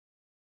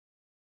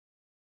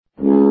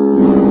In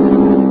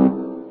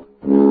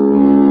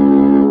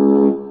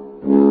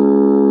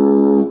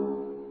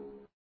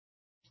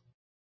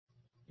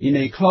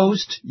a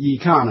closed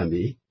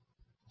economy,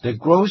 the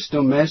gross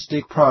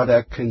domestic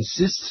product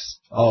consists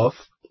of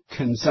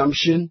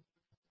consumption,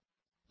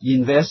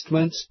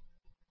 investment,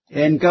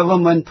 and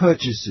government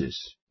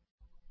purchases.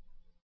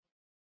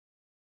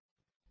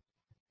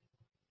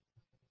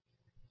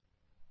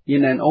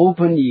 In an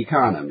open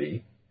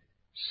economy,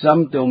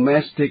 some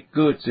domestic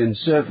goods and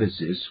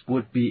services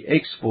would be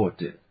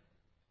exported,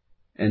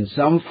 and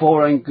some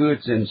foreign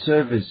goods and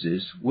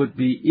services would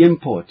be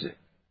imported.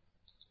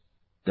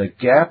 The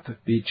gap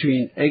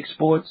between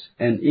exports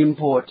and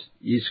import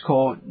is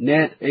called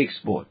net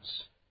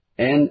exports,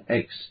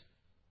 NX.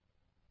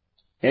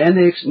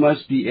 NX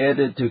must be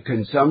added to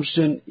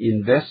consumption,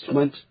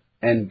 investment,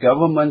 and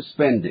government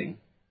spending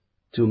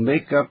to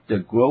make up the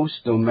gross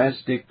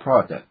domestic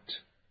product.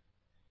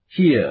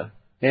 Here,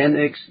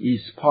 NX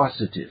is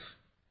positive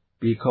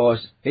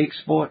because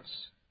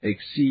exports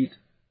exceed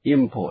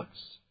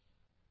imports.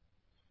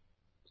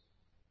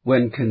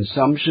 When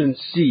consumption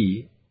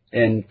C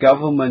and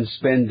government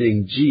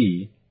spending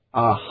G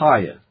are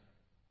higher,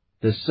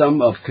 the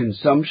sum of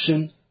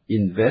consumption,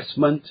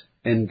 investment,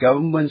 and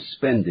government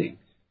spending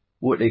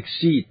would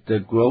exceed the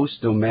gross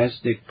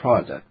domestic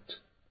product.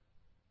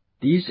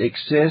 These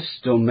excess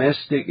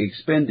domestic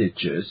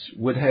expenditures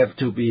would have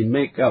to be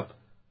made up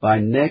by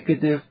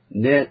negative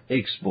net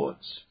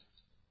exports.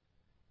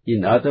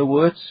 In other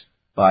words,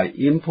 by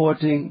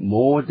importing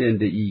more than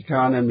the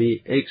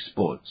economy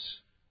exports.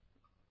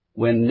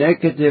 When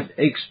negative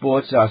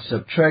exports are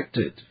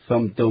subtracted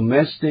from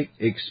domestic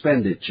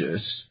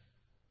expenditures,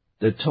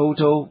 the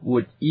total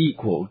would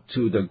equal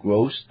to the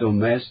gross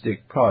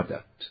domestic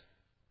product.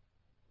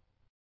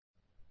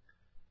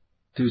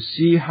 To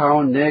see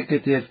how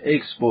negative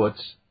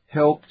exports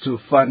help to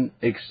fund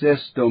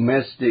excess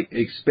domestic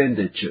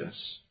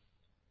expenditures,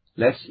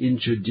 let's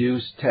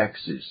introduce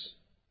taxes.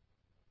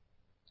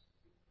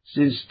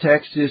 Since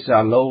taxes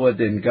are lower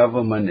than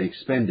government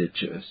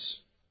expenditures,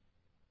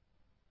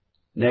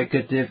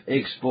 negative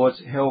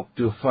exports help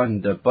to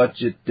fund the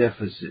budget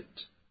deficit.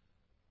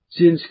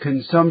 Since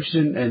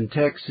consumption and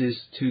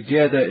taxes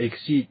together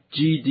exceed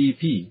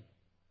GDP,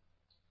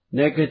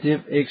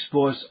 negative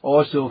exports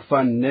also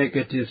fund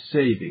negative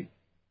saving.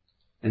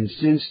 And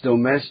since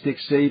domestic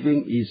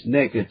saving is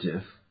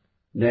negative,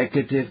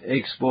 negative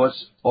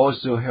exports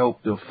also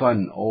help to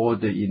fund all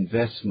the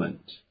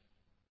investment.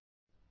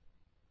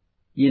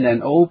 In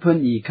an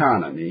open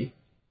economy,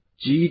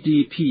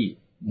 GDP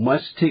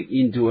must take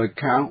into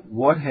account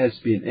what has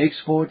been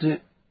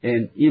exported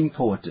and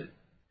imported,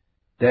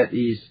 that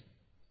is,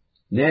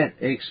 net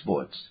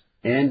exports,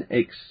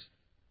 NX,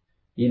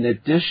 in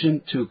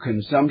addition to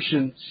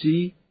consumption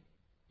C,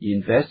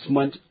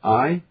 investment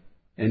I,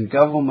 and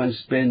government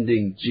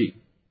spending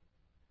G.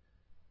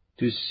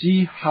 To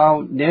see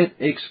how net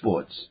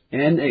exports,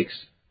 NX,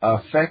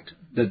 affect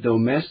the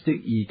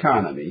domestic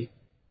economy,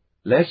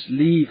 let's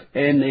leave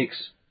NX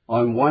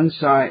on one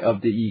side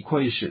of the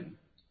equation.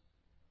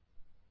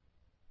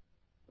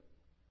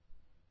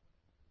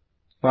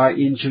 By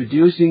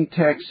introducing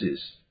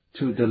taxes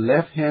to the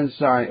left-hand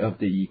side of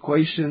the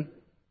equation,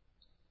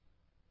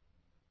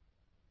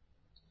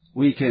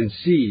 we can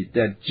see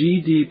that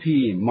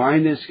GDP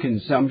minus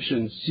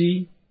consumption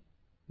C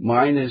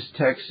minus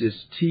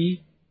taxes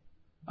T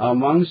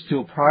amounts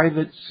to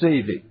private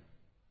saving.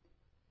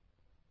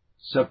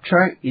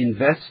 Subtract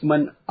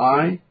investment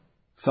I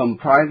from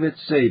private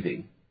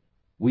saving,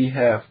 we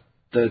have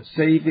the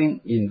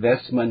saving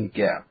investment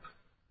gap.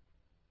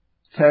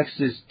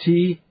 Taxes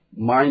T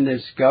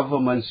minus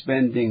government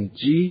spending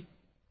G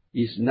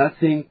is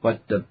nothing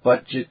but the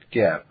budget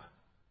gap.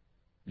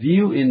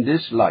 Viewed in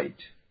this light,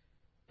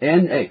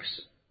 NX,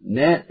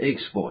 net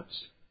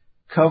exports,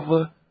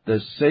 cover the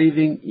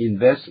saving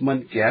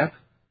investment gap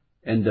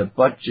and the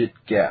budget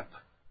gap.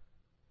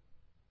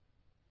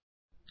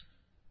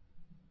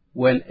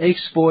 When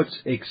exports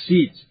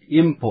exceed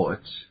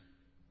imports,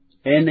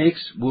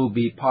 NX will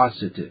be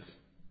positive.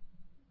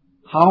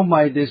 How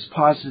might this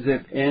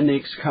positive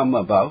NX come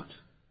about?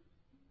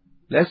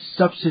 Let's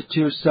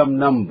substitute some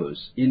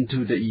numbers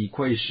into the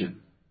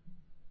equation.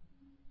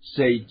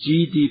 Say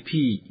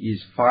GDP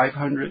is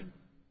 500,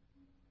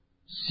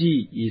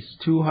 C is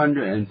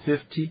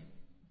 250,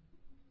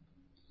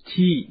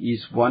 T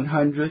is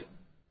 100,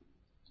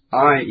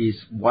 I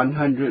is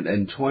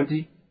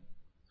 120,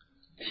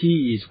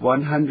 T is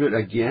 100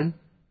 again,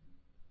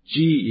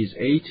 G is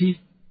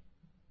 80.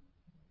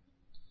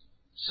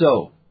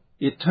 So,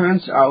 it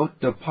turns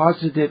out the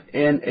positive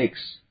NX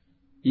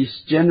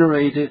is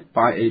generated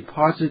by a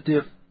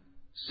positive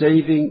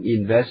saving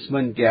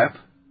investment gap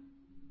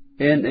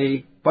and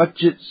a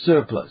budget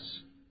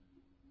surplus.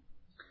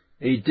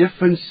 A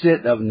different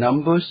set of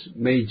numbers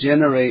may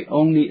generate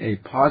only a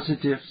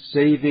positive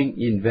saving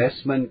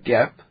investment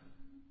gap,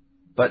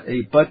 but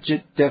a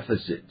budget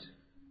deficit.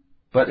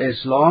 But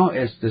as long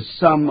as the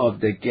sum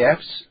of the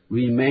gaps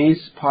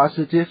remains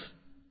positive,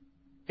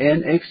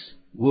 NX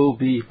will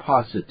be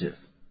positive.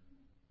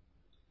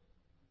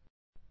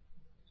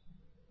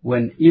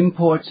 When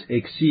imports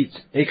exceed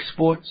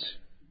exports,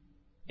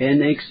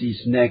 NX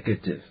is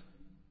negative.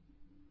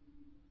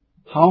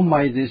 How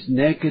might this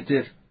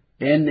negative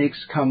NX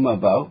come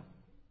about?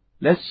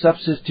 Let's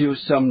substitute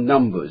some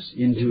numbers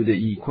into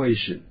the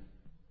equation.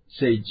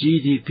 Say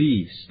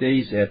GDP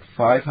stays at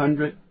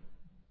 500,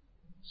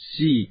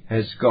 C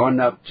has gone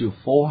up to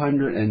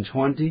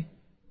 420,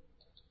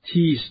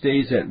 T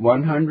stays at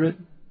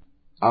 100,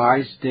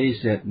 I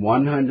stays at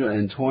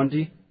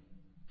 120,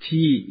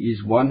 T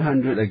is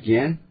 100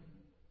 again,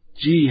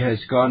 G has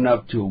gone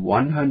up to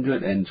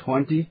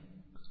 120,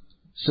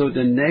 so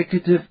the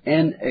negative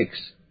NX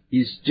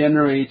is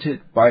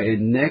generated by a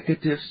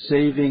negative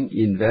saving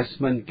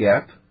investment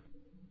gap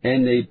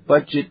and a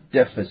budget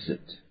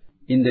deficit.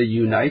 In the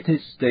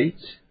United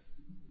States,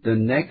 the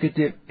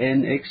negative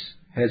NX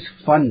has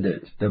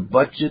funded the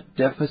budget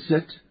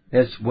deficit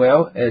as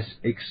well as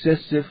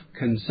excessive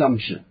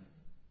consumption.